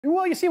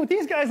Well, you see, with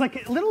these guys,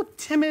 like, a little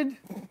timid,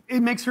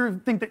 it makes her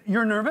think that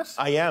you're nervous.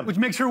 I am. Which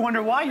makes her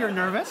wonder why you're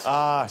nervous.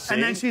 See?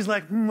 And then she's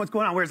like, what's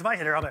going on? Whereas if I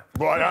hit her, I'll be...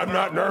 But I'm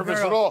not nervous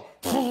at all.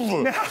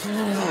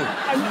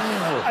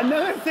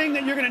 Another thing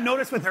that you're going to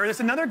notice with her, this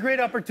is another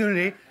great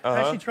opportunity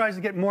as she tries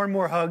to get more and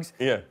more hugs.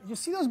 Yeah. You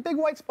see those big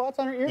white spots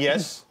on her ears?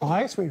 Yes. Oh,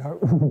 hi, sweetheart.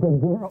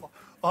 Good girl.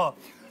 Oh,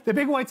 the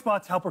big white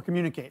spots help her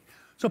communicate.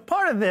 So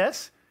part of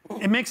this,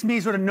 it makes me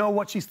sort of know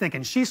what she's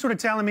thinking. She's sort of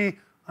telling me,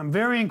 I'm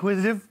very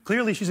inquisitive.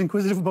 Clearly, she's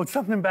inquisitive about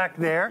something back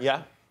there.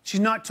 Yeah. She's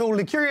not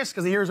totally curious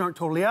because the ears aren't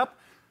totally up,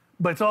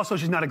 but it's also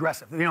she's not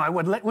aggressive. You know, I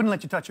wouldn't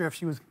let you touch her if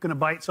she was going to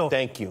bite. So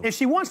thank you. If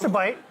she wants to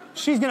bite,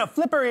 she's going to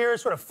flip her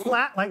ears sort of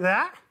flat like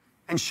that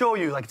and show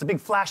you, like it's a big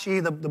flashy,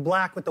 the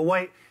black with the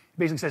white. It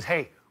basically says,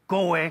 hey,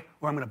 go away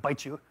or I'm going to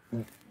bite you.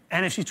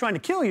 And if she's trying to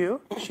kill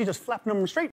you, she just flapping them straight.